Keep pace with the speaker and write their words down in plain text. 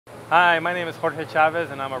Hi, my name is Jorge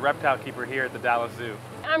Chavez and I'm a reptile keeper here at the Dallas Zoo.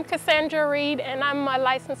 I'm Cassandra Reid and I'm a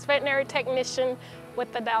licensed veterinary technician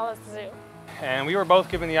with the Dallas Zoo. And we were both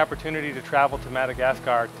given the opportunity to travel to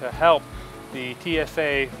Madagascar to help the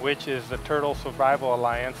TSA, which is the Turtle Survival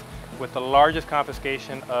Alliance, with the largest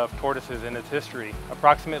confiscation of tortoises in its history.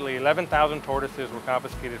 Approximately 11,000 tortoises were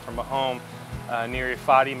confiscated from a home near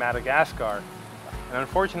Radiated, Madagascar. And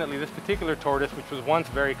unfortunately, this particular tortoise, which was once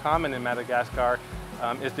very common in Madagascar,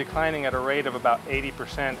 is declining at a rate of about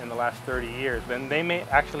 80% in the last 30 years. And they may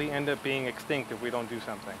actually end up being extinct if we don't do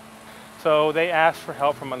something. So they asked for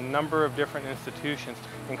help from a number of different institutions,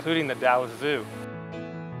 including the Dallas Zoo.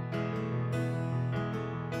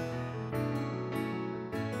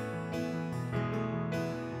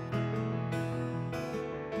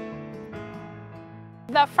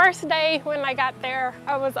 The first day when I got there,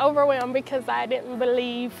 I was overwhelmed because I didn't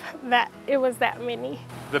believe that it was that many.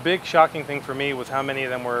 The big shocking thing for me was how many of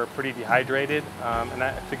them were pretty dehydrated.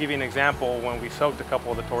 To give you an example, when we soaked a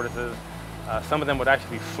couple of the tortoises, some of them would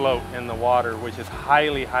actually float in the water, which is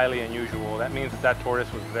highly, highly unusual. That means that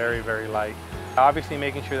tortoise was very, very light. Obviously,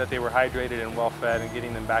 making sure that they were hydrated and well fed and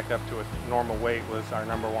getting them back up to a normal weight was our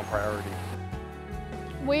 #1 priority.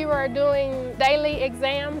 We were doing daily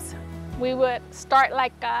exams. We would start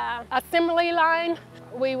like a assembly line.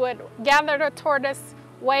 We would gather the tortoise,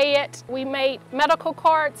 weigh it. We made medical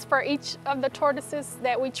cards for each of the tortoises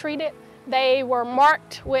that we treated. They were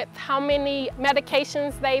marked with how many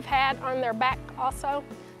medications they've had on their back also.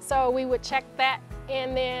 So we would check that,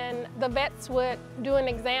 and then the vets would do an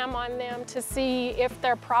exam on them to see if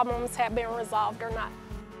their problems had been resolved or not.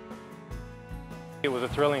 It was a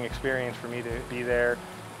thrilling experience for me to be there,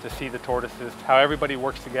 to see the tortoises, how everybody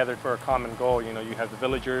works together for a common goal. You know, you have the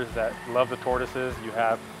villagers that love the tortoises, you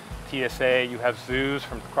have TSA, you have zoos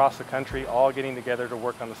from across the country all getting together to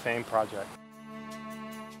work on the same project.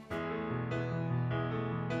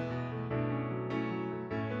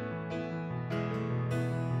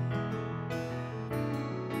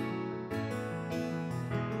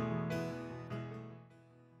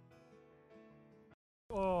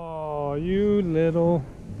 Oh, you little...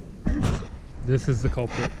 This is the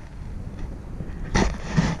culprit.